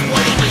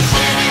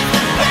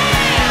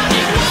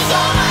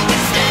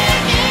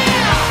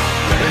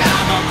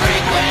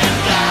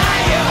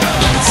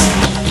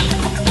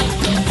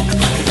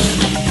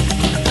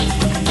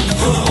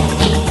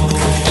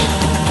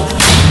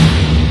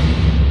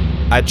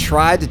I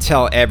tried to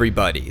tell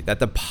everybody that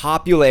the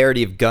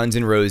popularity of Guns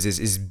N' Roses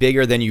is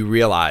bigger than you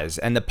realize,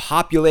 and the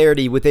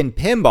popularity within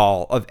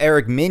pinball of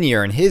Eric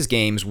Minier and his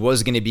games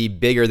was going to be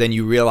bigger than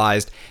you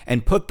realized,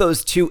 and put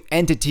those two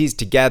entities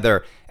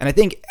together. And I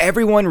think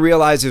everyone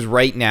realizes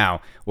right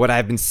now what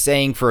I've been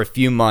saying for a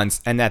few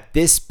months, and that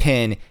this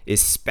pin is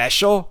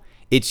special,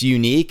 it's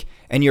unique,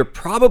 and you're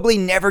probably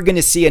never going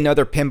to see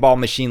another pinball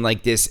machine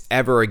like this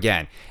ever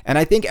again. And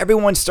I think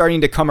everyone's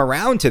starting to come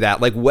around to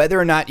that. Like, whether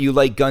or not you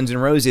like Guns N'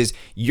 Roses,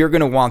 you're going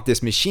to want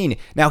this machine.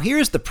 Now,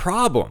 here's the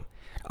problem.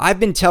 I've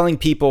been telling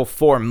people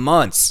for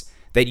months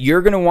that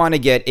you're going to want to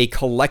get a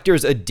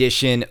collector's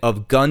edition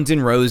of Guns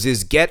N'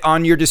 Roses. Get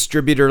on your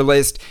distributor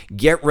list.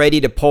 Get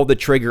ready to pull the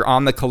trigger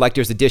on the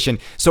collector's edition.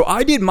 So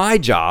I did my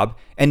job,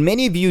 and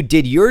many of you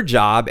did your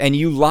job, and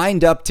you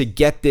lined up to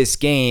get this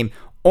game,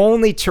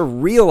 only to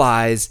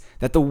realize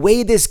that the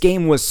way this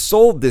game was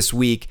sold this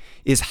week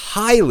is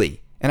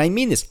highly, and I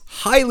mean this,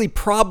 highly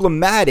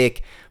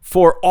problematic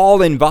for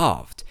all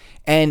involved.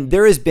 And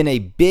there has been a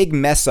big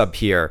mess up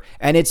here,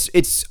 and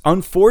it's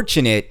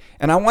unfortunate.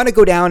 And I want to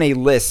go down a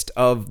list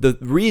of the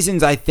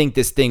reasons I think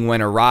this thing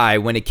went awry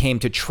when it came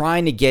to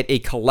trying to get a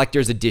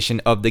collector's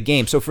edition of the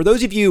game. So for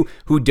those of you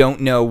who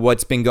don't know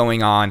what's been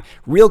going on,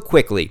 real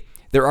quickly,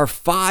 there are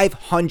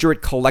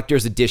 500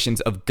 collector's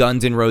editions of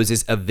Guns N'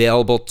 Roses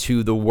available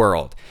to the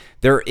world.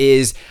 There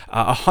is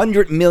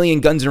 100 million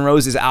Guns N'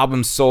 Roses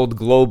albums sold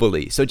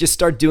globally. So just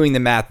start doing the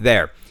math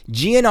there.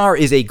 GNR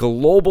is a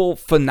global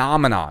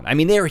phenomenon. I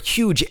mean, they're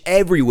huge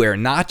everywhere,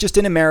 not just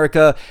in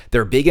America.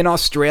 They're big in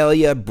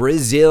Australia,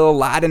 Brazil,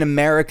 Latin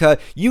America.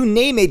 You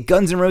name it,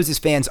 Guns N' Roses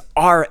fans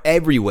are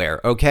everywhere,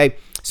 okay?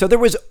 So there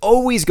was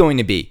always going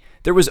to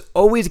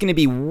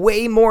be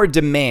way more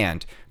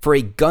demand for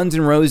a Guns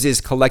N'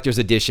 Roses collector's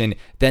edition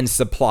than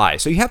supply.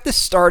 So you have to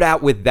start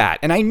out with that.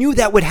 And I knew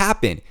that would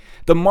happen.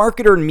 The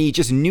marketer in me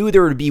just knew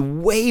there would be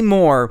way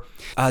more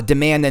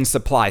demand than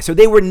supply. So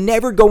they were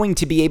never going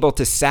to be able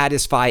to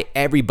satisfy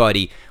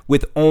everybody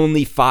with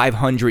only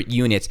 500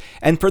 units.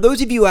 And for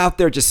those of you out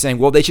there just saying,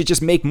 well, they should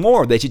just make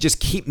more. They should just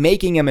keep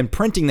making them and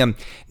printing them.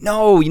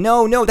 No,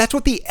 that's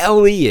what the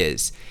LE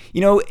is.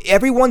 You know,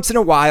 every once in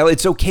a while,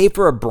 it's okay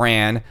for a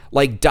brand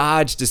like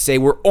Dodge to say,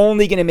 we're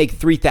only going to make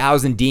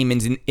 3,000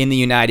 Demons in the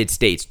United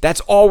States. That's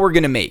all we're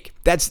going to make.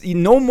 That's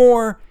no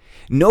more,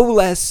 no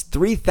less,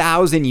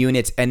 3,000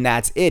 units, and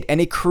that's it.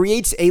 And it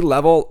creates a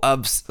level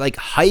of like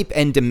hype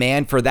and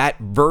demand for that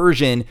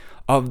version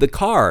of the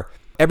car.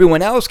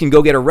 Everyone else can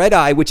go get a Red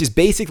Eye, which is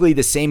basically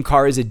the same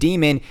car as a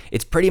Demon.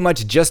 It's pretty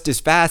much just as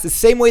fast. The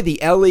same way the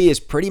LE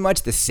is pretty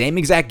much the same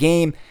exact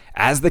game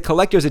as the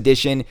collector's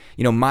edition,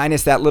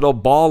 minus that little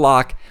ball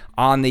lock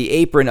on the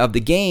apron of the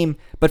game.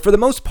 But for the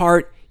most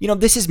part,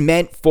 this is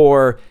meant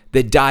for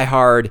the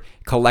diehard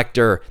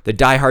collector, the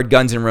diehard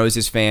Guns N'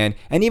 Roses fan,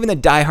 and even the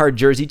diehard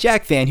Jersey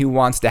Jack fan who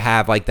wants to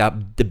have like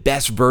the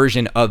best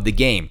version of the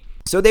game.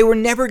 So they were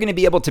never going to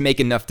be able to make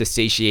enough to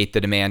satiate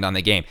the demand on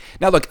the game.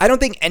 Now, look, I don't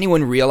think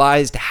anyone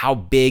realized how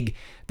big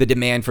the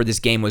demand for this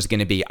game was going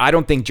to be. I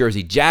don't think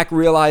Jersey Jack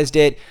realized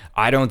it.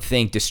 I don't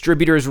think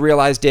distributors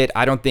realized it.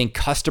 I don't think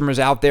customers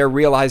out there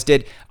realized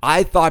it.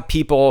 I thought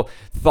people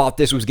thought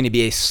this was going to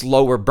be a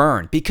slower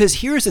burn, because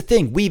here's the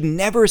thing. We've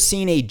never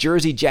seen a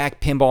Jersey Jack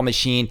pinball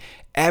machine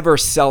ever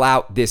sell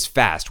out this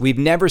fast. We've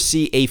never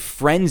seen a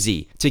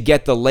frenzy to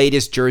get the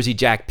latest Jersey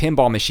Jack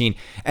pinball machine.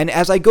 And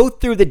as I go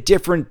through the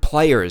different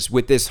players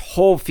with this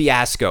whole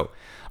fiasco,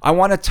 I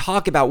want to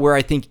talk about where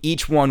I think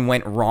each one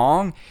went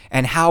wrong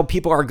and how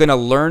people are going to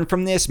learn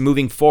from this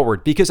moving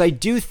forward, because I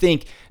do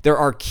think there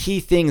are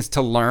key things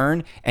to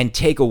learn and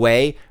take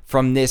away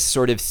from this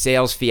sort of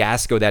sales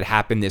fiasco that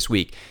happened this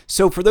week.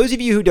 So for those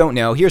of you who don't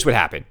know, here's what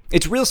happened.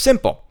 It's real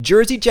simple.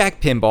 Jersey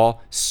Jack Pinball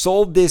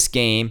sold this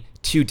game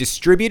to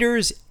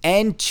distributors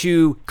and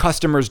to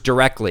customers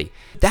directly.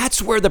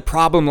 That's where the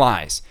problem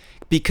lies,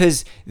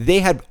 because they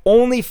had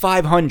only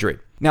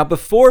 500. Now,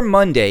 before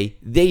Monday,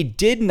 they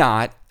did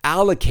not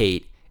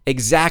allocate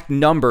exact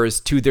numbers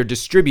to their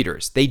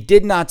distributors. They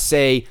did not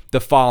say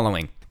the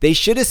following. They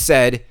should have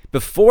said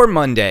before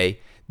Monday,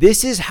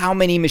 this is how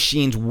many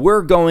machines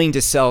we're going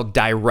to sell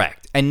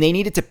direct. And they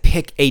needed to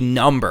pick a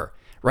number,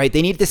 right?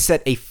 They needed to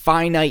set a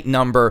finite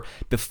number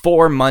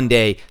before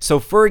Monday. So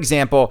for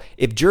example,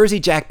 if Jersey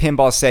Jack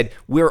Pinball said,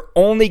 we're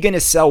only going to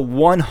sell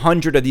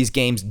 100 of these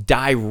games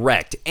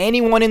direct,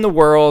 anyone in the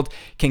world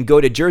can go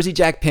to Jersey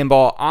Jack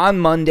Pinball on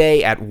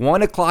Monday at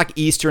 1 o'clock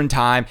Eastern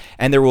time,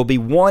 and there will be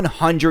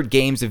 100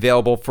 games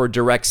available for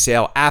direct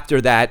sale. After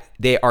that,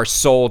 they are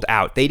sold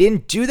out. They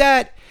didn't do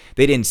that.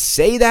 They didn't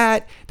say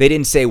that. They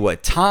didn't say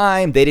what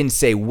time. They didn't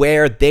say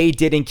where. They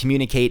didn't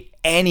communicate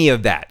any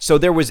of that. So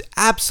there was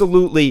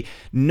absolutely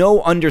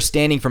no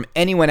understanding from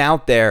anyone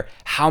out there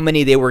how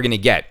many they were going to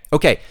get.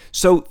 Okay,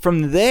 so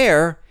from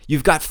there,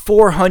 you've got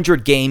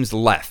 400 games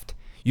left.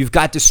 You've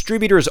got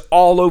distributors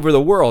all over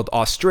the world,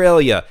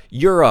 Australia,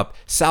 Europe,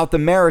 South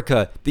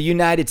America, the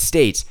United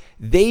States.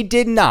 They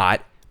did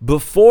not,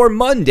 before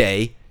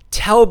Monday,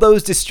 tell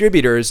those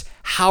distributors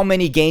how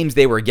many games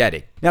they were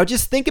getting. Now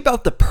just think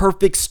about the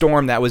perfect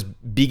storm that was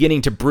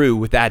beginning to brew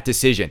with that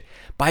decision.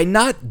 By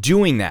not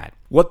doing that,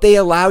 what they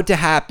allowed to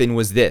happen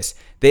was this.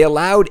 They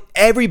allowed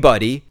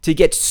everybody to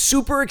get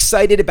super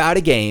excited about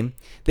a game.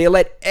 They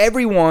let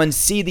everyone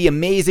see the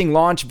amazing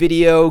launch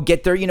video,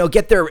 get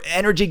their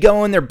energy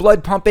going, their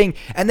blood pumping,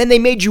 and then they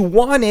made you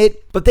want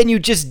it, but then you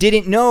just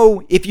didn't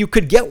know if you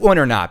could get one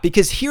or not.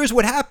 Because here's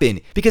what happened.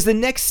 Because the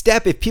next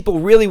step, if people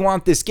really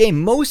want this game,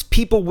 most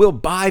people will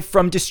buy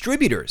from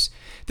distributors.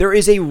 There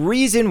is a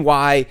reason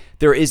why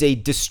there is a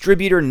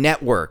distributor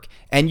network,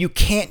 and you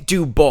can't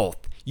do both.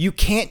 You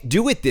can't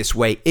do it this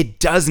way. It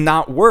does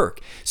not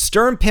work.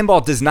 Stern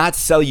Pinball does not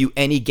sell you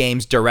any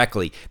games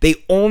directly. They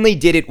only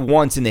did it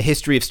once in the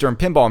history of Stern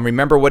Pinball. And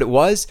remember what it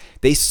was?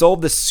 They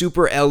sold the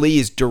Super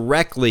LEs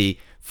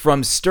directly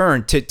from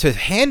Stern to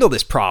handle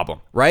this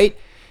problem, right?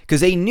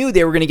 Because they knew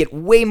they were going to get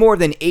way more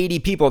than 80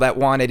 people that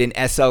wanted an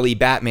SLE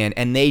Batman,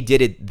 and they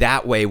did it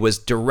that way, was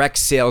direct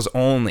sales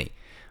only,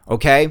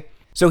 okay?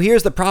 So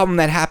here's the problem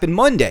that happened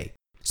Monday.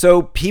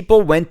 So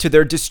people went to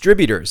their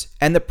distributors,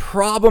 and the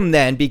problem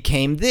then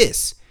became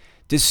this.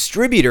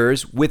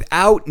 Distributors,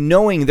 without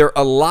knowing their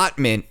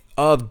allotment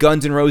of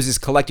Guns N' Roses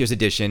Collector's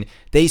Edition,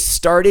 they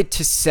started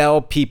to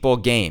sell people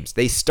games.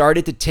 They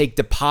started to take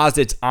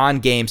deposits on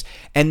games,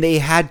 and they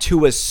had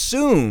to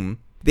assume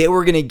they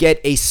were going to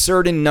get a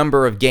certain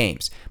number of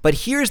games. But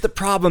here's the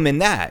problem in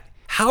that.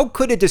 How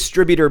could a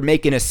distributor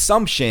make an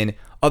assumption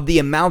of the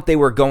amount they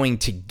were going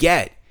to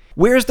get?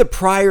 Where's the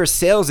prior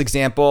sales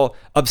example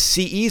of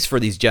CEs for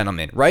these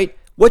gentlemen, right?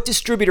 What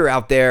distributor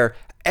out there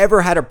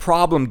ever had a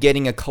problem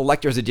getting a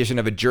collector's edition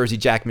of a Jersey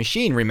Jack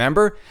machine,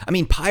 remember? I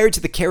mean, Pirates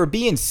of the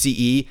Caribbean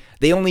CE,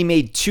 they only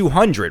made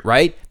 200,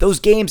 right? Those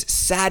games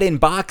sat in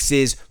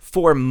boxes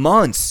for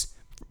months.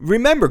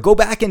 Remember, go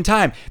back in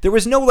time. There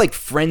was no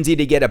frenzy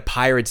to get a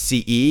Pirate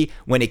CE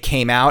when it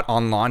came out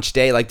on launch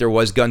day like there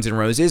was Guns N'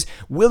 Roses.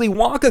 Willy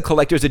Wonka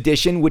Collector's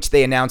Edition, which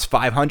they announced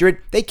 500,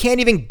 they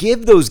can't even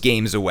give those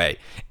games away.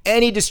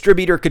 Any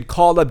distributor could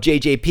call up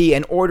JJP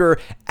and order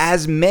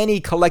as many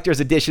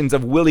Collector's Editions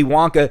of Willy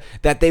Wonka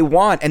that they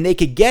want, and they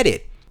could get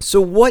it. So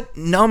what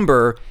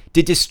number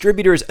did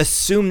distributors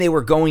assume they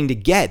were going to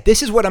get?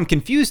 This is what I'm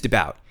confused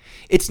about.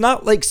 It's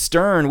not like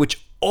Stern,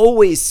 which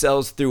always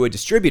sells through a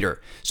distributor.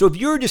 So if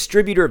you're a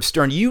distributor of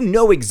Stern, you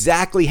know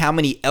exactly how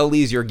many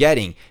LEs you're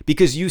getting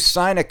because you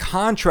sign a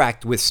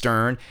contract with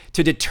Stern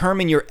to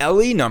determine your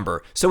LE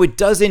number, so it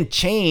doesn't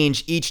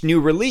change each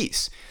new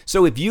release.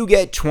 So if you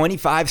get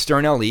 25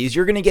 Stern LEs,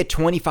 you're going to get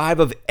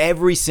 25 of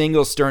every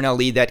single Stern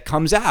LE that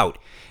comes out.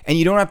 And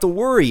you don't have to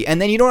worry.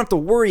 And then you don't have to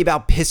worry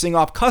about pissing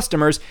off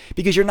customers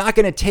because you're not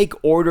going to take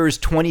orders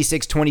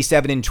 26,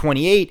 27, and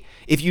 28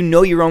 if you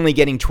know you're only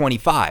getting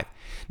 25.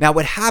 Now,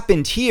 what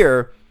happened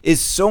here is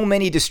so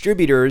many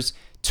distributors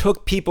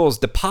took people's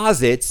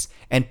deposits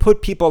and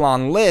put people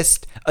on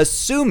list,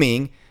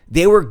 assuming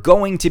they were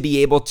going to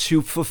be able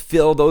to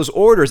fulfill those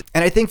orders.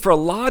 And I think for a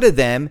lot of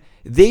them,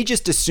 they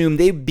just assumed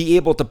they'd be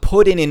able to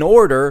put in an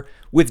order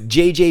with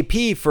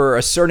JJP for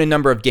a certain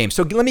number of games.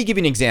 So let me give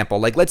you an example.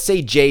 Let's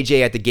say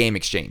JJ at the Game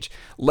Exchange.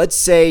 Let's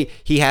say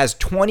he has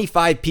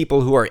 25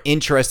 people who are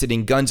interested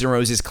in Guns N'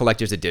 Roses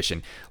Collector's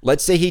Edition.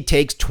 Let's say he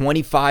takes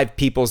 25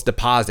 people's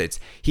deposits.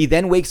 He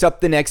then wakes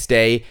up the next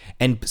day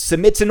and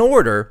submits an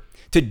order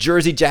to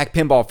Jersey Jack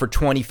Pinball for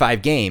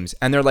 25 games.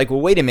 And they're like,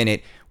 well, wait a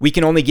minute, we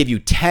can only give you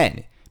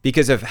 10.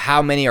 Because of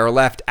how many are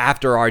left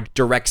after our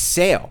direct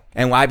sale.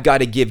 And I've got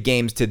to give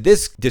games to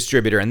this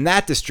distributor and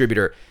that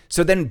distributor.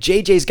 So then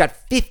JJ's got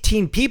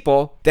 15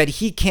 people that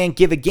he can't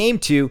give a game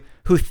to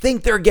who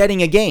think they're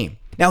getting a game.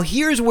 Now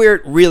here's where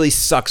it really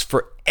sucks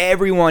for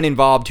everyone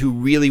involved who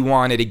really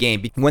wanted a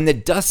game. When the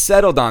dust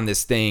settled on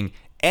this thing,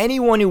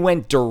 anyone who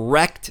went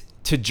direct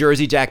to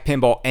Jersey Jack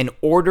Pinball and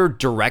ordered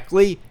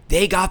directly,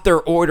 they got their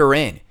order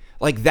in.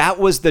 That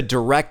was the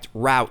direct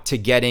route to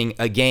getting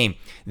a game.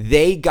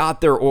 They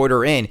got their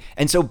order in.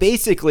 And so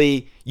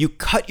basically, you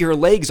cut your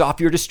legs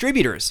off your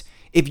distributors.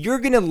 If you're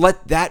going to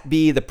let that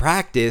be the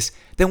practice,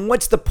 then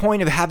what's the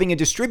point of having a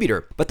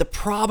distributor? But the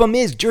problem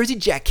is Jersey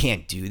Jack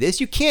can't do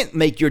this. You can't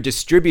make your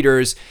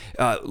distributors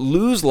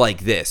lose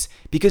like this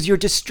because your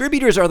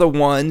distributors are the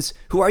ones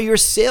who are your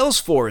sales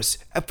force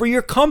for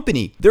your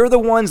company. They're the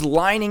ones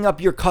lining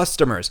up your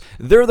customers.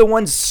 They're the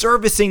ones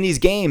servicing these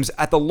games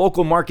at the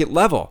local market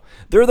level.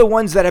 They're the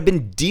ones that have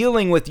been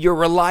dealing with your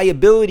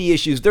reliability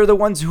issues. They're the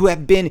ones who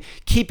have been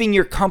keeping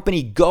your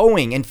company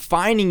going and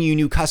finding you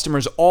new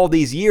customers all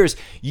these years.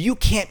 You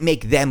can't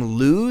make them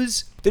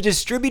lose. The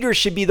distributor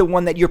should be the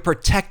one that you're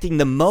protecting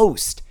the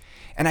most.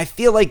 And I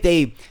feel like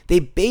they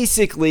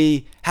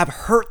basically have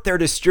hurt their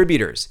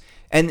distributors.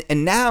 And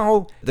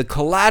now the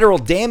collateral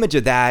damage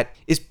of that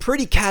is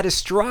pretty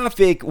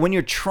catastrophic when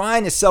you're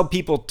trying to sell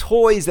people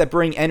toys that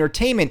bring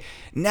entertainment.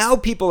 Now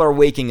people are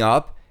waking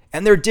up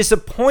and they're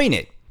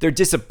disappointed. They're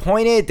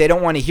disappointed. They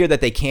don't want to hear that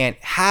they can't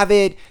have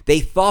it. They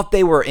thought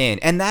they were in.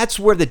 And that's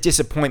where the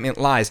disappointment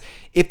lies.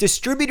 If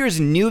distributors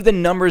knew the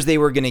numbers they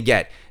were going to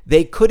get,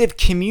 they could have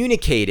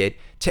communicated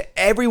to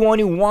everyone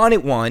who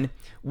wanted one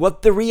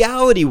what the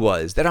reality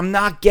was, that I'm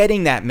not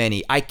getting that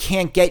many. I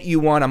can't get you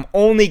one. I'm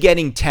only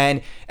getting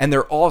 10 and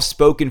they're all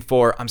spoken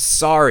for. I'm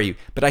sorry,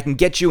 but I can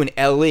get you an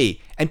LE.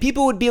 And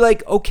people would be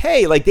like,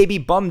 okay, like they'd be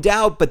bummed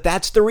out, but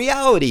that's the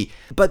reality.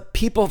 But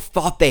people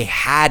thought they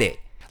had it.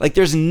 Like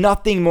there's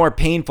nothing more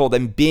painful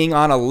than being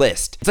on a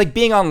list. It's like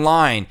being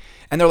online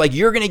and they're like,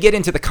 you're going to get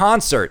into the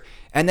concert.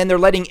 And then they're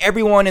letting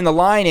everyone in the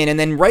line in. And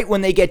then right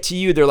when they get to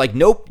you, they're like,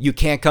 nope, you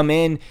can't come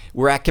in.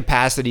 We're at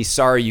capacity.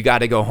 Sorry, you got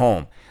to go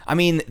home. I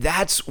mean,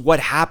 that's what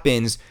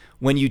happens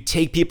when you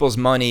take people's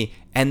money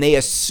and they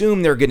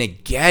assume they're going to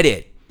get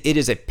it. It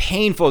is a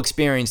painful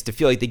experience to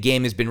feel like the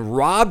game has been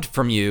robbed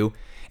from you.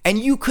 And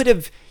you could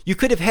have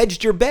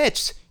hedged your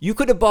bets. You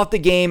could have bought the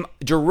game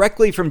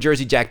directly from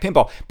Jersey Jack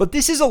Pinball. But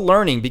this is a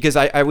learning because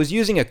I was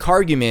using a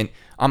cargument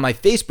on my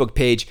Facebook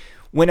page.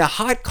 When a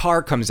hot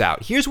car comes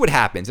out, here's what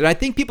happens. And I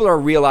think people are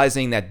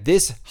realizing that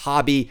this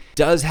hobby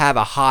does have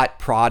a hot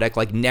product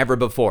like never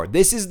before.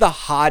 This is the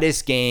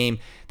hottest game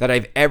that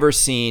I've ever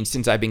seen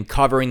since I've been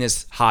covering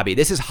this hobby.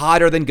 This is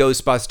hotter than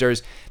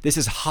Ghostbusters. This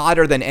is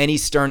hotter than any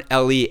Stern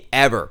LE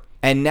ever.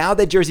 And now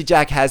that Jersey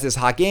Jack has this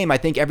hot game, I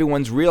think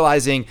everyone's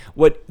realizing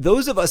what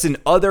those of us in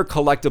other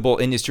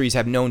collectible industries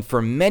have known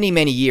for many,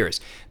 many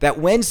years, that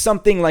when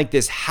something like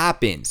this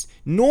happens,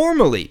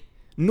 normally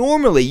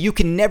you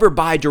can never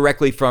buy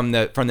directly from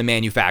the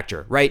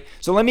manufacturer, right?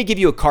 So let me give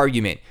you a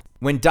argument.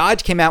 When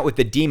Dodge came out with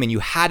the Demon, you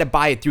had to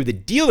buy it through the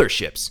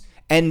dealerships.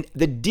 And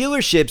the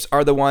dealerships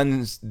are the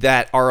ones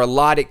that are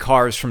allotted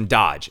cars from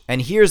Dodge.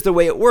 And here's the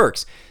way it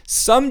works.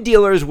 Some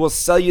dealers will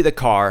sell you the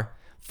car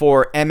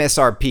for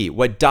MSRP,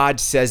 what Dodge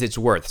says it's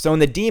worth. So in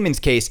the Demon's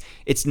case,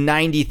 it's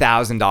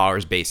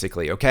 $90,000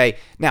 basically, okay?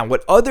 Now,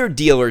 what other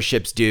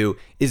dealerships do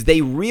is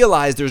they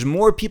realize there's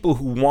more people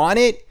who want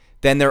it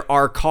than there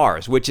are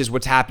cars, which is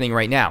what's happening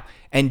right now.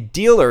 And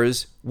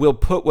dealers will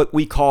put what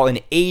we call an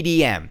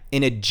ADM,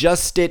 an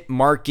adjusted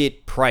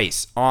market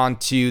price,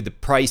 onto the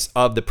price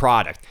of the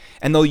product.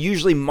 And they'll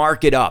usually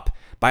mark it up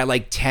by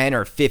like $10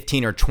 or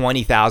 $15 or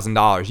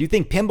 $20,000. You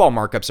think pinball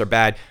markups are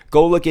bad?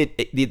 Go look at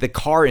the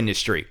car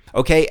industry,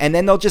 okay? And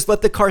then they'll just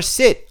let the car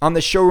sit on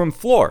the showroom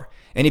floor.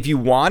 And if you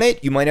want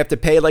it, you might have to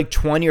pay like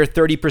 20 or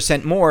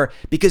 30% more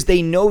because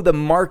they know the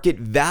market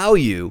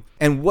value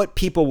and what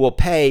people will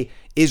pay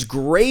is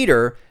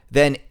greater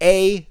than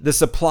A, the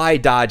supply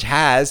Dodge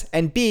has,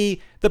 and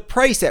B, the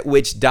price at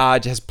which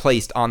Dodge has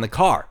placed on the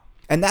car.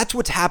 And that's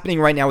what's happening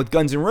right now with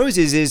Guns N'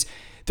 Roses is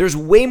there's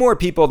way more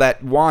people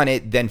that want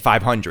it than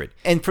 500.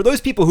 And for those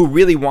people who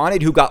really want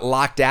it, who got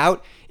locked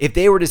out, if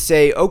they were to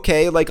say,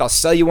 okay, like I'll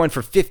sell you one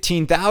for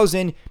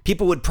 $15,000,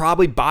 people would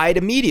probably buy it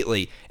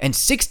immediately, and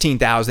 $16,000,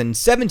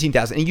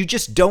 $17,000, and you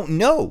just don't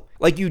know.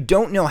 Like you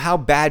don't know how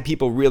bad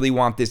people really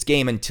want this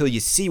game until you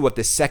see what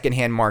the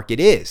secondhand market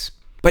is.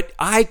 But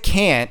I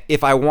can't,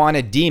 if I want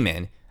a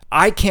Demon,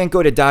 I can't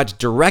go to Dodge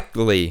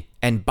directly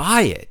and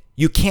buy it.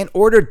 You can't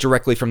order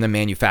directly from the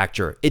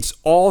manufacturer. It's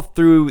all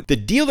through the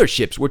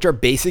dealerships, which are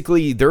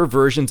basically their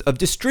versions of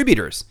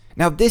distributors.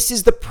 Now, this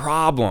is the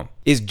problem,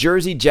 is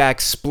Jersey Jack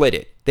split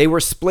it. They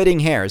were splitting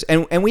hairs,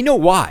 and we know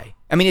why.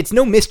 I mean, it's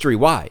no mystery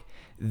why.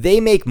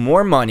 They make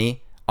more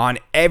money on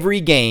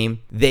every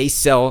game they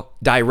sell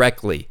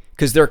directly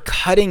because they're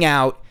cutting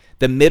out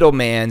the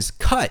middleman's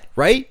cut,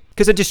 right?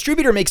 Because a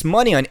distributor makes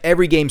money on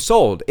every game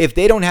sold. If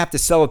they don't have to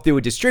sell it through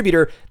a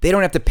distributor, they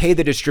don't have to pay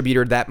the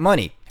distributor that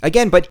money.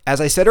 Again, but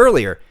as I said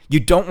earlier, you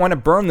don't want to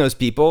burn those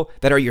people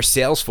that are your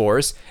sales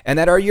force and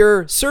that are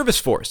your service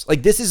force.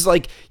 Like this is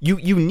like,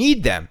 you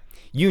need them.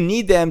 You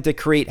need them to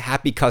create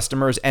happy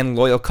customers and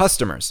loyal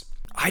customers.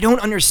 I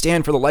don't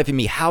understand for the life of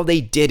me how they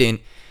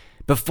didn't,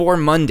 before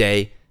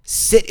Monday,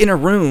 sit in a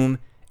room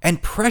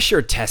and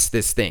pressure test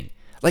this thing.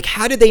 Like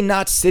how did they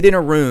not sit in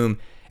a room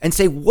and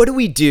say, what do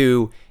we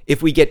do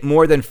if we get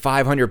more than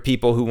 500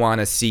 people who want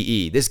a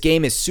CE? This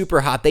game is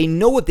super hot. They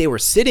know what they were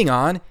sitting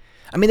on.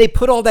 I mean, they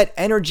put all that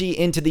energy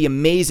into the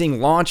amazing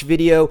launch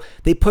video.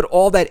 They put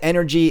all that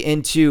energy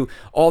into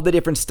all the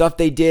different stuff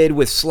they did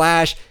with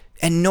Slash,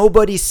 and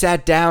nobody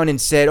sat down and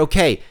said,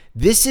 okay,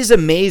 this is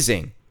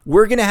amazing.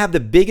 We're going to have the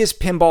biggest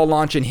pinball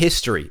launch in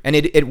history. And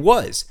it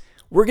was.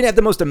 We're going to have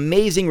the most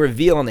amazing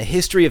reveal in the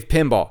history of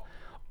pinball.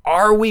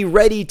 Are we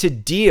ready to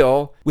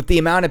deal with the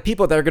amount of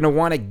people that are going to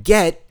want to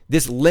get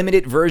this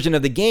limited version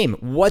of the game?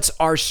 What's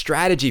our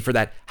strategy for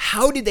that?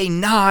 How did they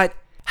not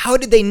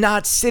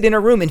sit in a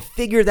room and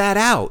figure that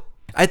out?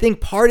 I think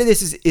part of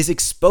this is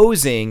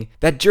exposing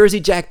that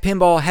Jersey Jack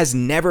Pinball has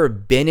never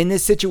been in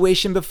this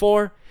situation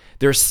before.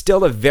 They're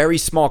still a very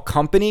small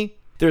company.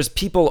 There's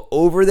people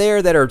over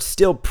there that are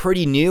still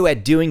pretty new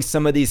at doing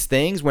some of these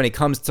things when it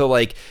comes to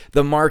like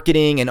the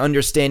marketing and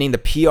understanding the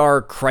PR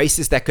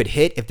crisis that could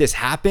hit if this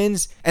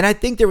happens. And I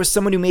think there was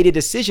someone who made a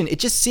decision. It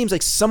just seems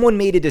like someone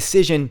made a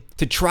decision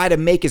to try to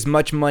make as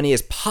much money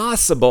as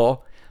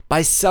possible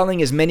by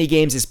selling as many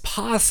games as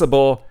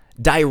possible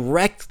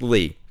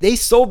directly. They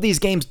sold these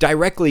games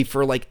directly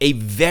for like a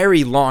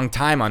very long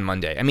time on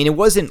Monday. I mean, it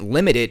wasn't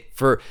limited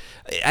for,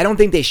 I don't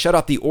think they shut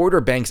off the order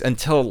banks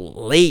until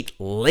late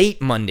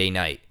Monday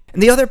night.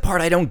 And the other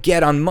part I don't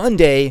get on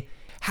Monday,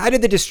 How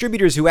did the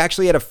distributors who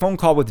actually had a phone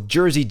call with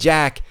Jersey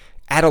Jack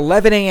at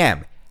 11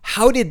 a.m.,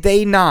 how did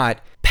they not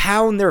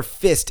pound their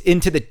fist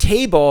into the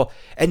table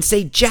and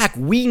say, Jack,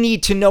 we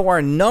need to know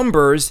our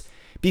numbers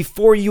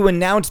before you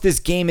announce this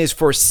game is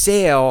for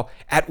sale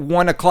at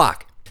 1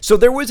 o'clock? So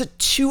there was a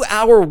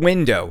 2-hour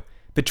window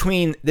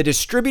between the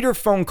distributor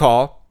phone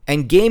call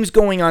and games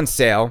going on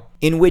sale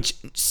in which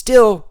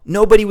still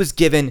nobody was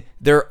given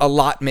their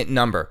allotment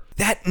number.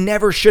 That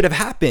never should have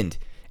happened.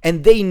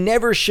 And they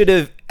never should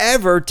have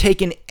ever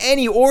taken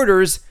any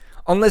orders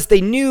unless they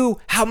knew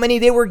how many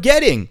they were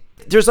getting.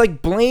 There's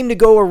like blame to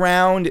go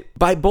around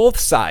by both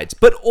sides,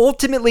 but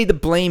ultimately the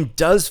blame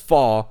does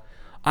fall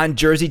on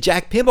Jersey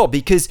Jack Pinball,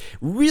 because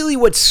really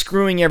what's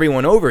screwing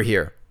everyone over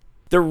here,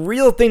 the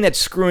real thing that's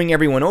screwing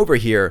everyone over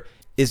here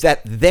is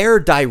that their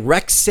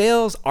direct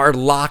sales are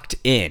locked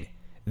in.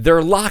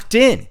 They're locked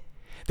in.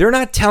 They're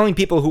not telling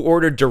people who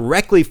ordered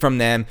directly from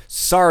them,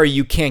 sorry,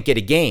 you can't get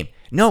a game.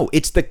 No,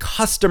 it's the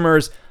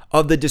customers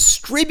of the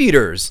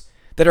distributors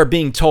that are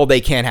being told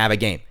they can't have a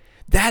game.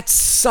 That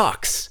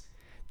sucks.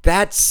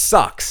 That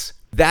sucks.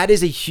 That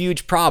is a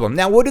huge problem.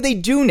 Now, what do they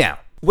do now?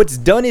 What's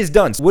done is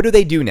done. What do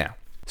they do now?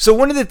 So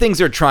one of the things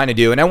they're trying to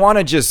do, and I want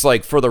to just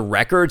like for the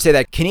record say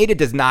that Canada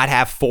does not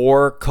have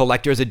 4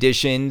 collector's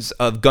editions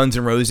of Guns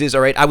N' Roses,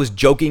 all right? I was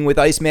joking with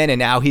Iceman and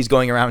now he's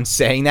going around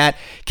saying that.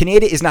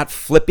 Canada is not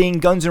flipping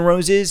Guns N'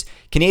 Roses.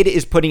 Canada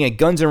is putting a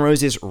Guns N'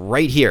 Roses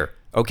right here.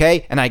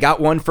 Okay, and I got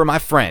one for my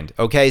friend.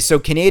 Okay, so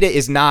Canada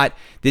is not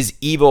this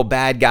evil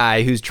bad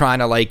guy who's trying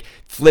to like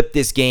flip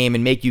this game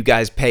and make you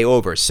guys pay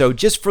over. So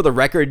just for the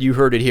record, you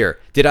heard it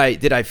here. Did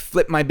I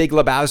flip my Big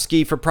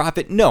Lebowski for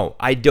profit? No,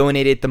 I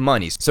donated the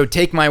money. So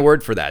take my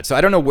word for that. So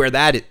I don't know where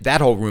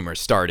that whole rumor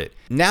started.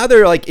 Now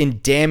they're like in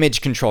damage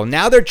control.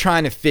 Now they're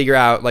trying to figure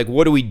out like,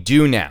 what do we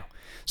do now?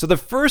 So the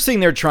first thing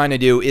they're trying to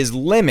do is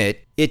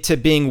limit it to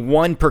being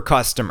 1 per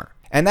customer.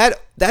 And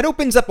that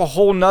opens up a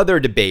whole nother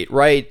debate,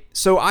 right?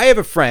 So I have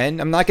a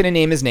friend, I'm not going to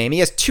name his name. He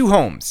has 2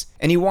 homes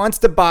and he wants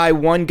to buy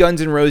 1 Guns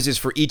N' Roses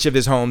for each of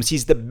his homes.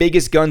 He's the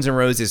biggest Guns N'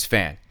 Roses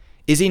fan.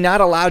 Is he not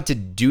allowed to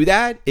do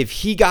that? If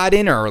he got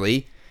in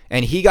early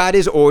and he got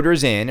his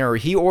orders in, or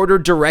he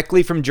ordered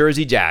directly from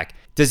Jersey Jack,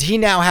 does he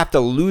now have to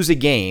lose a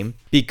game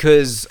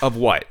because of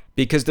what?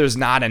 Because there's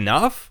not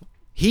enough?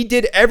 He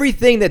did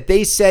everything that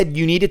they said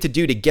you needed to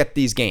do to get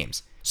these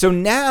games. So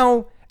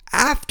now,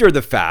 after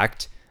the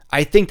fact,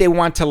 I think they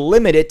want to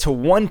limit it to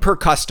 1 per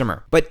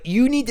customer. But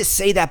you need to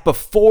say that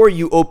before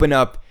you open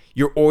up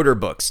your order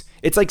books.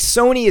 It's like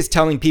Sony is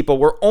telling people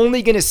we're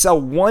only going to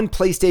sell 1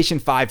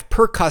 PlayStation 5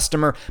 per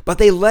customer, but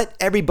they let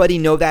everybody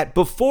know that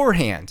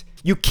beforehand.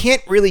 You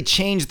can't really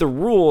change the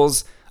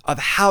rules of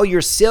how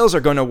your sales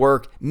are going to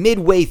work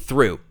midway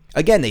through.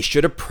 Again, they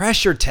should have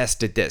pressure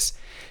tested this.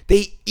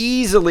 They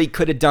easily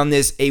could have done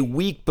this a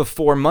week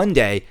before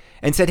Monday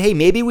and said, hey,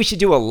 maybe we should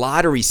do a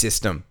lottery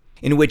system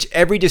in which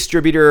every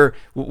distributor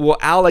will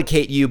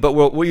allocate you,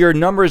 but your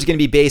number is going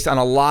to be based on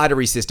a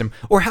lottery system.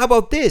 Or how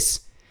about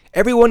this?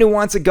 Everyone who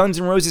wants a Guns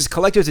N' Roses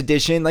collector's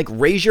edition, like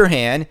raise your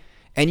hand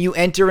and you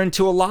enter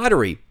into a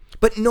lottery.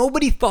 But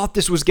nobody thought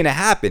this was going to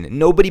happen.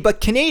 Nobody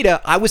but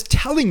Canada. I was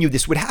telling you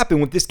this would happen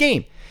with this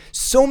game.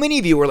 So many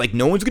of you were like,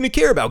 no one's going to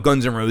care about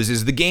Guns N'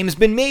 Roses. The game's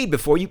been made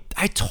before you.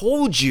 I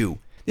told you.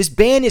 This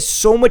band is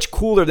so much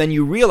cooler than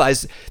you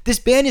realize. This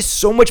band is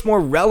so much more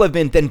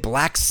relevant than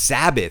Black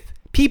Sabbath.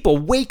 People,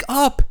 wake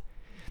up.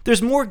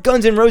 There's more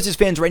Guns N' Roses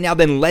fans right now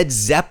than Led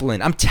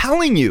Zeppelin. I'm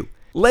telling you,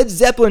 Led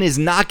Zeppelin is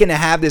not going to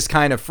have this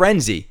kind of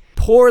frenzy.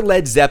 Poor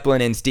Led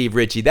Zeppelin and Steve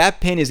Ritchie. That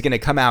pin is going to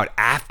come out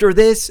after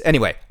this.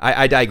 Anyway,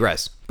 I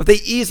digress. But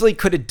they easily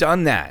could have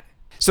done that.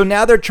 So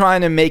now they're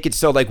trying to make it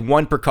so like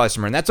 1 per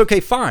customer. And that's okay,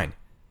 fine.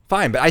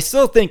 Fine. But I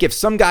still think if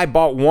some guy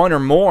bought 1 or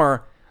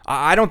more,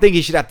 I don't think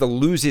he should have to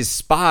lose his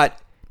spot.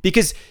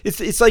 Because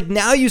it's like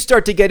now you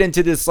start to get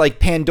into this like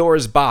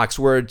Pandora's box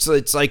where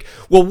it's like,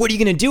 well, what are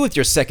you going to do with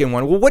your second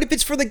one? Well, what if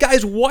it's for the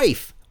guy's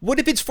wife? What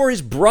if it's for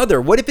his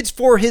brother? What if it's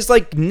for his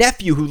like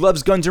nephew who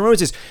loves Guns N'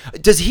 Roses?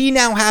 Does he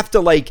now have to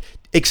like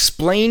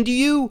explain to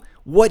you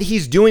what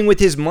he's doing with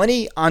his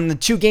money on the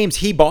 2 games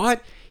he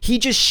bought? He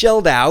just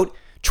shelled out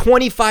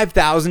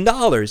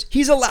 $25,000.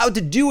 He's allowed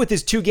to do with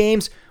his 2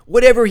 games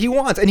whatever he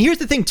wants. And here's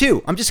the thing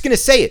too. I'm just going to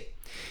say it.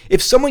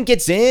 If someone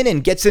gets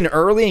in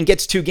early and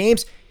gets 2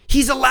 games,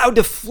 he's allowed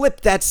to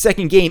flip that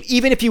second game,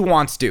 even if he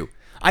wants to.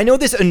 I know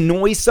this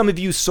annoys some of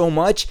you so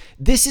much.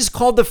 This is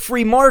called the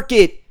free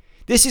market.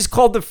 This is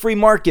called the free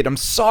market. I'm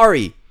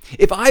sorry.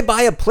 If I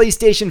buy a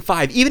PlayStation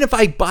 5, even if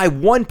I buy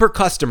 1 per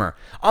customer,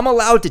 I'm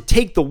allowed to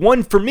take the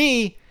 1 for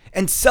me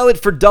and sell it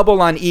for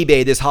double on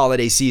eBay this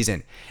holiday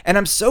season. And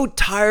I'm so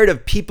tired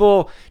of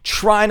people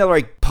trying to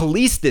like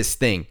police this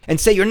thing and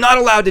say, you're not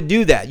allowed to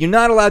do that. You're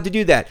not allowed to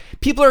do that.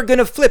 People are going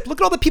to flip. Look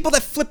at all the people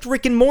that flipped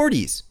Rick and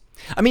Morty's.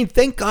 I mean,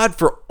 thank God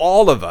for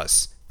all of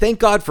us. Thank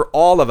God for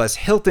all of us.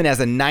 Hilton has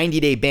a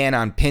 90-day ban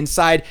on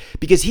Pinside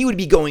because he would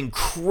be going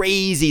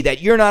crazy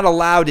that you're not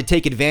allowed to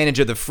take advantage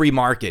of the free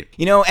market.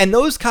 You know, and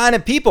those kind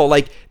of people,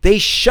 like they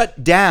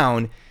shut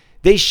down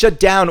They shut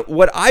down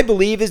what I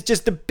believe is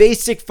just the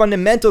basic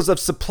fundamentals of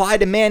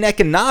supply-demand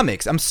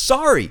economics. I'm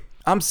sorry.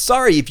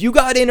 If you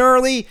got in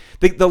early,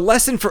 the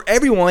lesson for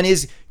everyone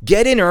is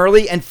get in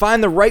early and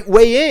find the right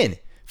way in.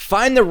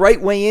 Find the right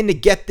way in to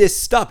get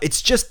this stuff.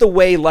 It's just the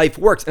way life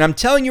works. And I'm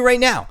telling you right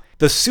now,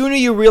 the sooner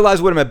you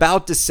realize what I'm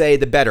about to say,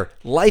 the better.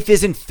 Life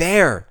isn't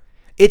fair.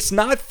 It's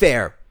not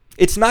fair.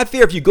 It's not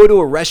fair if you go to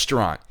a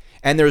restaurant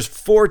and there's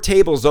 4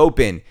 tables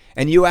open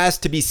and you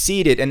ask to be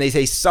seated and they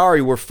say,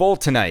 sorry, we're full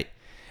tonight.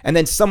 And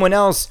then someone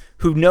else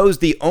who knows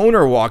the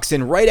owner walks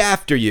in right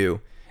after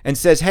you and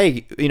says,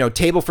 hey,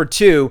 table for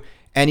 2.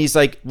 And he's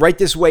like, right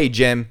this way,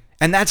 Jim.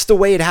 And that's the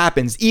way it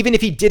happens. Even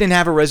if he didn't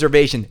have a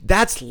reservation,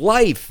 that's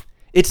life.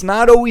 It's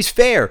not always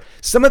fair.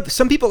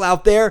 Some people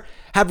out there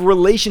have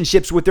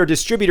relationships with their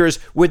distributors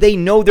where they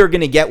know they're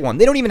going to get one.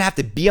 They don't even have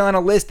to be on a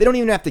list. They don't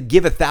even have to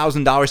give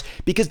 $1,000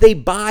 because they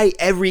buy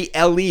every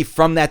LE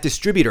from that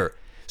distributor.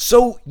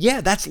 So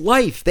yeah, that's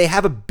life. They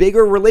have a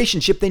bigger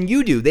relationship than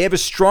you do. They have a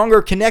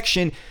stronger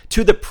connection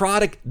to the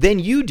product than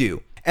you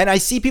do. And I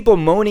see people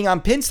moaning on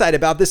Pinside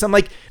about this. I'm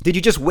like, did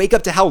you just wake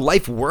up to how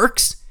life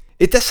works?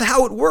 That's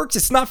how it works.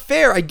 It's not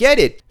fair. I get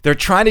it. They're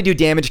trying to do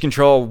damage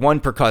control 1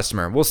 per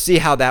customer. We'll see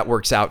how that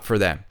works out for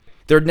them.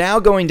 They're now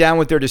going down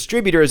with their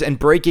distributors and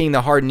breaking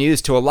the hard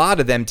news to a lot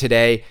of them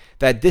today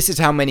that this is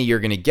how many you're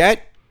going to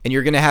get, and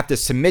you're going to have to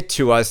submit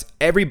to us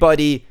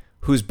everybody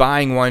who's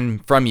buying one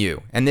from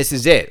you. And this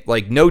is it.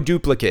 Like, no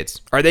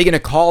duplicates. Are they going to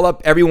call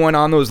up everyone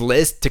on those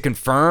lists to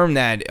confirm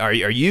that are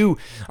you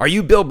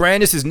Bill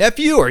Brandis'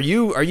 nephew? Are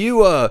you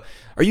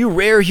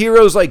Rare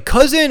Heroes like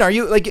cousin? Are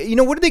you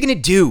what are they going to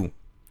do?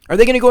 Are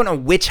they going to go on a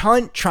witch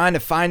hunt trying to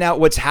find out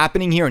what's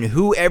happening here and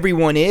who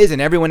everyone is,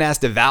 and everyone has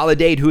to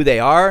validate who they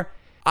are?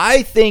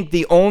 I think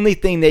the only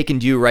thing they can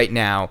do right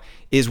now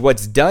is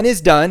what's done is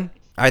done.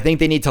 I think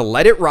they need to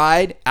let it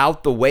ride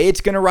out the way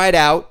it's going to ride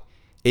out.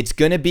 It's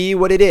going to be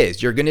what it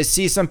is. You're going to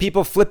see some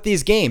people flip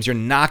these games. You're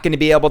not going to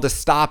be able to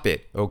stop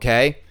it,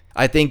 okay?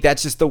 I think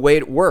that's just the way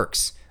it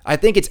works. I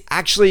think it's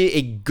actually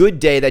a good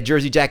day that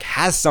Jersey Jack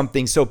has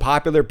something so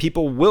popular.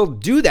 People will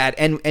do that,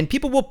 and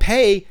people will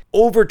pay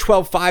over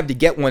 $12.5 to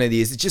get one of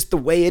these. It's just the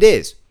way it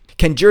is.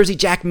 Can Jersey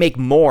Jack make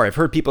more? I've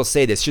heard people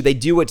say this. Should they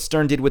do what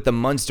Stern did with the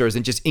Munsters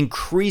and just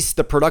increase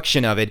the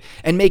production of it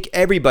and make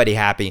everybody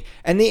happy?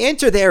 And the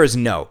answer there is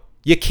no.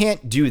 You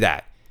can't do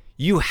that.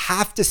 You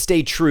have to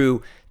stay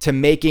true to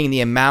making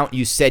the amount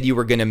you said you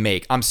were going to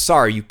make. I'm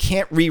sorry, you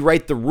can't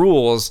rewrite the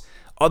rules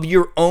of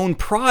your own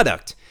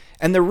product.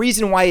 And the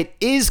reason why it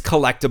is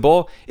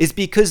collectible is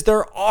because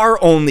there are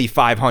only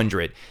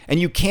 500 and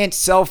you can't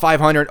sell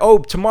 500. Oh,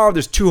 tomorrow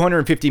there's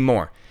 250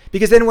 more.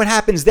 Because then what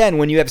happens then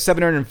when you have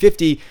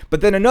 750,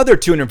 but then another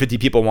 250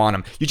 people want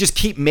them? You just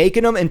keep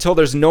making them until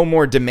there's no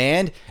more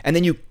demand, and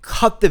then you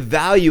cut the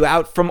value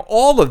out from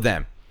all of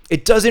them.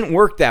 It doesn't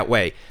work that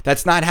way.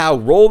 That's not how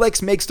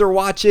Rolex makes their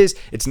watches.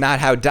 It's not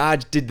how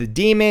Dodge did the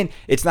Demon.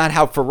 It's not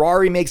how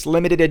Ferrari makes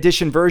limited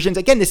edition versions.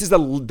 Again, this is a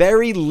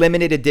very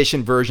limited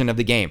edition version of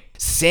the game.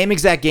 Same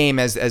exact game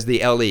as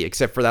the LE,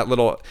 except for that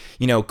little,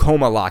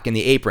 coma lock in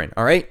the apron,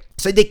 all right?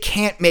 So they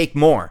can't make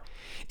more.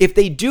 If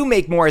they do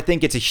make more, I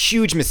think it's a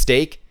huge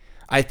mistake.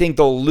 I think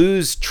they'll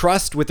lose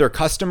trust with their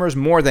customers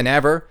more than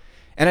ever.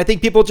 And I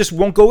think people just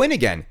won't go in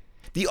again.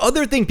 The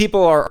other thing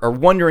people are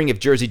wondering if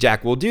Jersey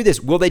Jack will do this,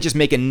 will they just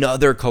make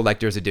another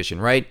collector's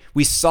edition, right?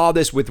 We saw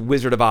this with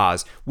Wizard of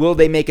Oz. Will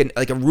they make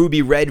a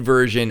ruby red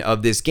version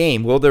of this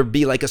game? Will there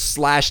be like a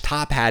Slash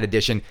Top Hat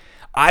edition?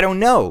 I don't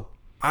know.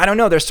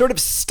 They're sort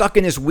of stuck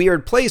in this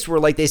weird place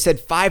where they said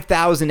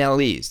 5,000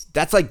 LEs.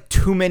 That's like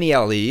too many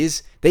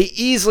LEs. They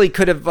easily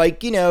could have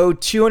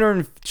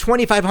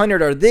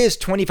 2,500 are this,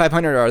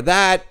 2,500 are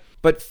that,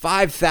 but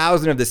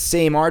 5,000 of the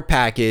same art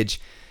package.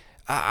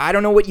 I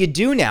don't know what you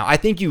do now. I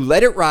think you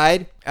let it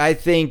ride. I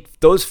think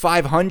those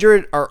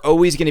 500 are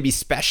always going to be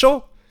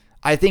special.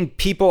 I think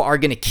people are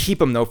going to keep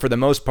them, though, for the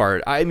most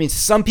part. I mean,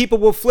 some people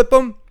will flip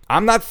them.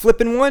 I'm not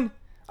flipping one.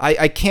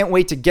 I can't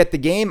wait to get the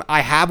game.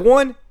 I have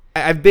one.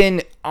 I've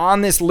been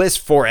on this list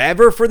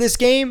forever for this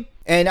game.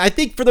 And I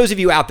think for those of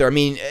you out there,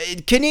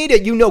 Canada,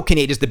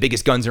 Canada's the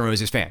biggest Guns N'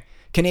 Roses fan.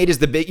 Canada's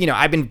the big,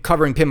 I've been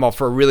covering pinball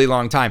for a really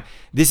long time.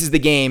 This is the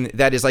game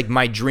that is like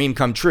my dream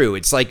come true.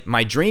 It's like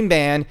my dream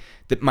band,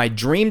 my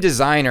dream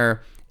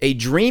designer, a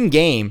dream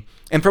game.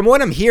 And from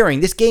what I'm hearing,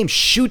 this game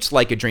shoots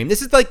like a dream.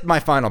 This is like my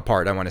final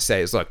part I want to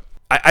say is, look,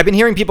 I've been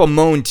hearing people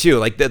moan too.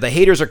 Like the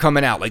haters are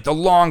coming out, like the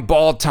long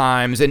ball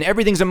times and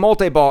everything's a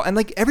multi-ball.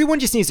 And everyone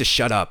just needs to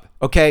shut up,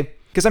 okay?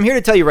 Because I'm here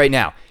to tell you right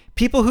now,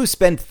 people who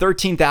spend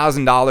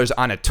 $13,000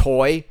 on a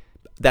toy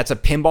that's a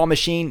pinball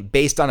machine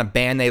based on a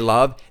band they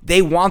love,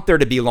 they want there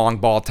to be long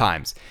ball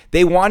times.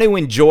 They want to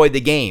enjoy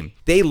the game.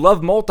 They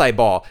love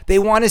multi-ball. They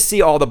want to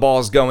see all the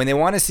balls going. They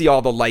want to see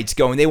all the lights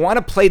going. They want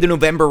to play the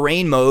November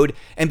Rain mode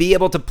and be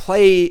able to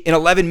play an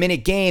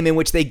 11-minute game in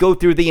which they go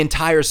through the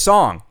entire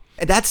song.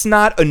 And that's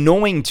not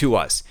annoying to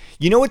us.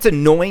 You know what's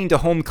annoying to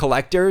home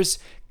collectors?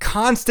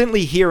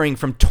 Constantly hearing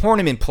from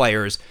tournament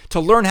players to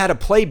learn how to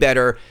play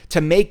better to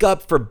make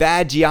up for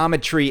bad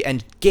geometry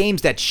and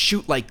games that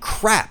shoot like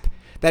crap.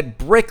 that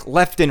brick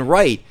left and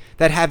right,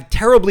 that have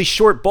terribly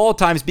short ball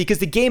times because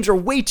the games are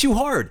way too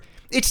hard.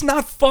 It's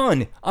not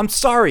fun. I'm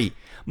sorry.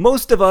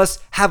 Most of us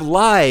have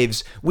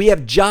lives, we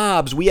have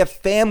jobs, we have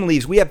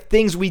families, we have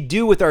things we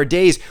do with our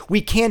days. We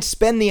can't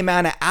spend the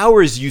amount of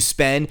hours you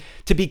spend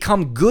to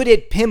become good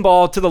at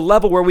pinball to the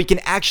level where we can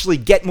actually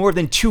get more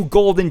than 2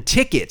 golden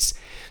tickets.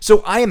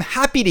 So I am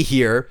happy to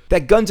hear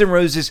that Guns N'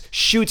 Roses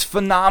shoots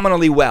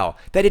phenomenally well,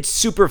 that it's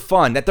super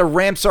fun, that the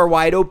ramps are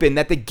wide open,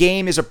 that the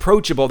game is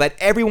approachable, that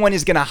everyone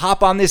is going to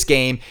hop on this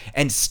game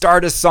and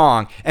start a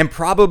song and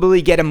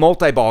probably get a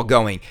multi-ball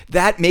going.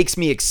 That makes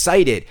me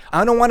excited.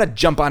 I don't want to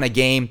jump on a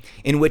game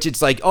in which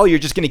it's like, oh, you're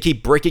just going to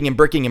keep bricking and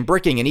bricking and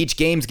bricking, and each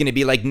game's going to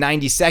be like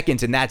 90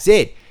 seconds and that's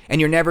it. And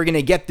you're never going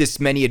to get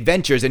this many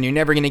adventures, and you're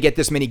never going to get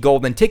this many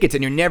golden tickets,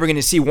 and you're never going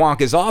to see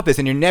Wonka's Office,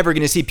 and you're never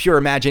going to see Pure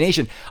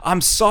Imagination.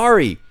 I'm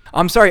sorry.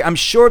 I'm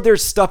sure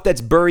there's stuff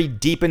that's buried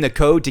deep in the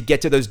code to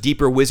get to those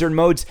deeper wizard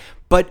modes,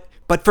 but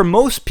for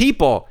most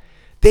people,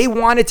 they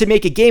wanted to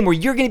make a game where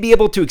you're going to be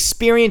able to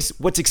experience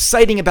what's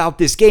exciting about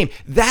this game.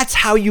 That's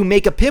how you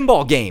make a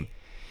pinball game.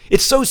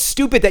 It's so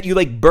stupid that you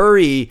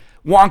bury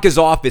Wonka's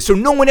Office, so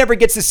no one ever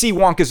gets to see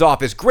Wonka's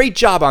Office. Great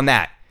job on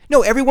that.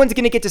 No, everyone's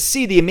going to get to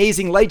see the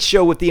amazing light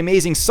show with the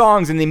amazing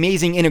songs and the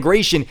amazing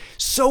integration.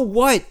 So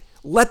what?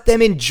 Let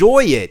them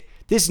enjoy it.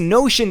 This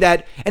notion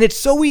that, and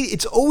it's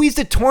always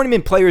the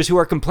tournament players who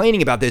are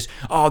complaining about this.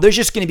 Oh, there's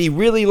just going to be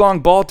really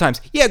long ball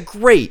times. Yeah,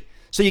 great.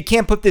 So you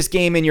can't put this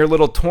game in your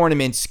little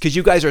tournaments because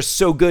you guys are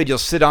so good you'll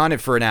sit on it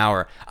for an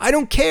hour. I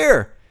don't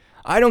care.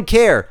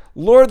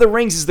 Lord of the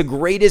Rings is the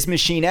greatest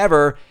machine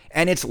ever,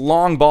 and it's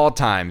long ball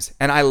times,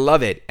 and I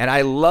love it. And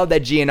I love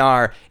that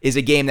GNR is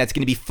a game that's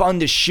going to be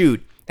fun to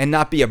shoot and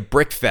not be a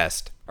brick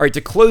fest. All right, to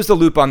close the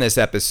loop on this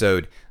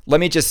episode, let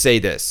me just say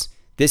this.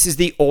 This is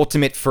the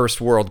ultimate first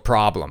world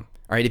problem.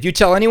 All right, if you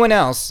tell anyone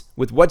else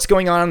with what's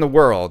going on in the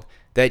world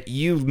that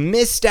you've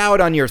missed out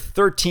on your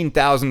 $13,000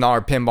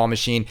 pinball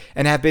machine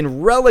and have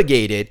been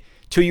relegated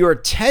to your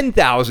 $10,000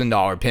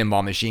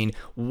 pinball machine,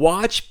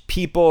 watch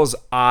people's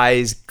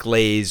eyes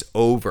glaze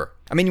over.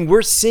 I mean,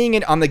 we're seeing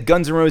it on the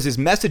Guns N' Roses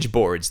message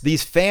boards.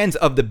 These fans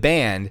of the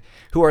band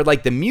who are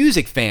like the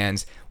music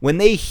fans, when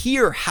they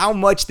hear how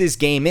much this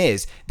game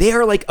is, they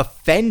are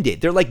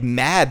offended. They're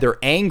mad. They're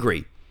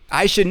angry.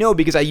 I should know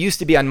because I used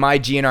to be on my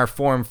GNR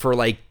forum for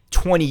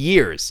 20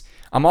 years.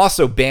 I'm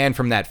also banned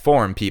from that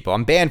forum, people.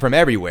 I'm banned from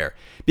everywhere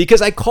because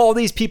I call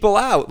these people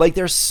out.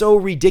 They're so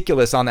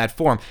ridiculous on that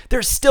forum.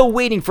 They're still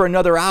waiting for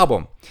another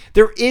album.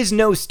 There is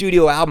no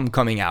studio album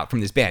coming out from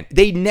this band.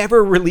 They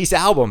never release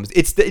albums.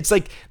 It's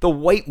like the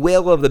white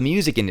whale of the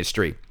music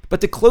industry.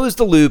 But to close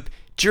the loop,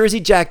 Jersey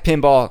Jack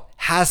Pinball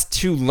has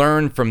to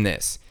learn from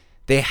this.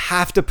 They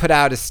have to put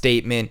out a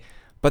statement,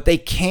 but they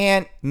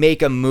can't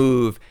make a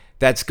move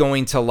that's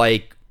going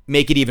to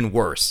make it even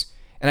worse.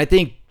 And I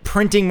think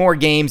printing more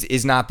games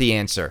is not the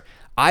answer.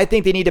 I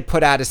think they need to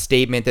put out a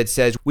statement that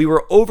says, we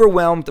were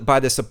overwhelmed by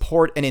the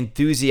support and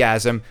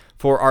enthusiasm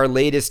for our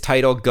latest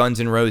title, Guns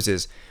N'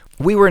 Roses.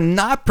 We were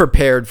not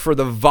prepared for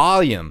the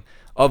volume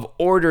of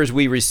orders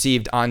we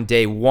received on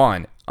day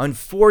one.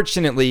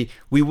 Unfortunately,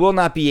 we will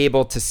not be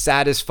able to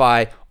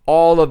satisfy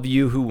all of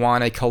you who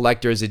want a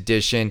collector's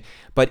edition,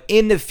 but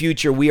in the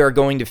future, we are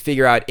going to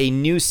figure out a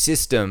new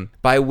system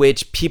by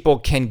which people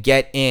can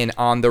get in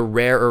on the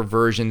rarer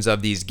versions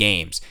of these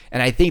games.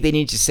 And I think they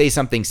need to say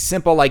something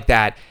simple like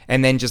that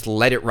and then just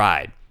let it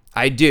ride.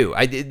 I do.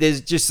 There's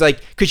just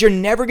because you're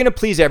never going to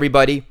please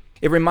everybody.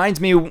 It reminds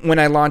me when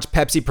I launched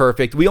Pepsi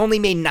Perfect, we only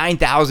made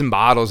 9,000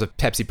 bottles of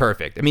Pepsi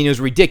Perfect. I mean, it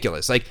was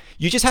ridiculous.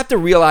 You just have to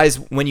realize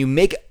when you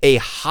make a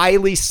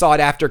highly sought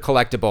after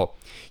collectible,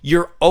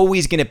 you're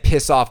always going to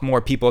piss off more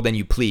people than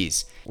you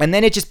please. And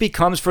then it just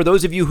becomes, for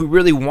those of you who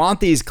really want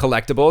these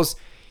collectibles,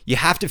 you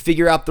have to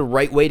figure out the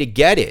right way to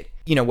get it.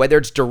 Whether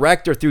it's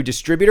direct or through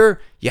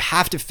distributor, you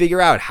have to figure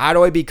out, how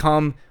do I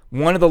become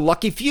one of the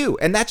lucky few?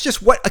 And that's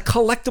just what a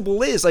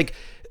collectible is.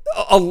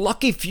 A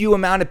lucky few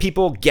amount of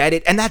people get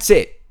it, and that's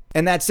it.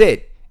 And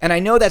I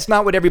know that's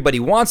not what everybody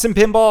wants in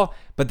pinball,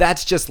 but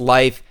that's just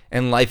life,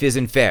 and life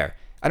isn't fair.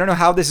 I don't know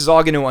how this is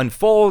all going to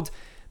unfold,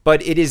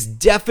 but it is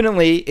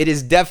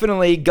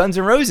definitely Guns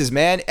N' Roses,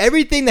 man.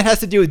 Everything that has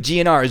to do with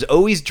GNR is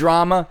always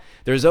drama.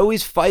 There's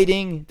always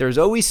fighting. There's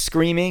always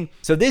screaming.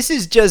 So this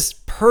is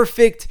just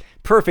perfect.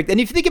 And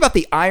if you think about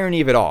the irony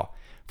of it all,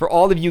 for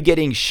all of you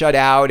getting shut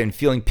out and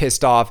feeling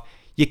pissed off,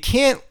 you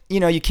can't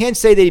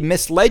say they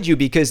misled you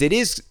because it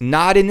is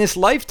not in this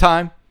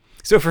lifetime.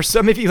 So for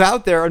some of you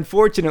out there,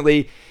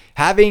 unfortunately,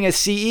 having a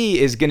CE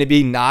is going to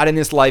be not in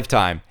this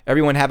lifetime.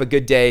 Everyone have a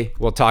good day.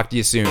 We'll talk to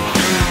you soon.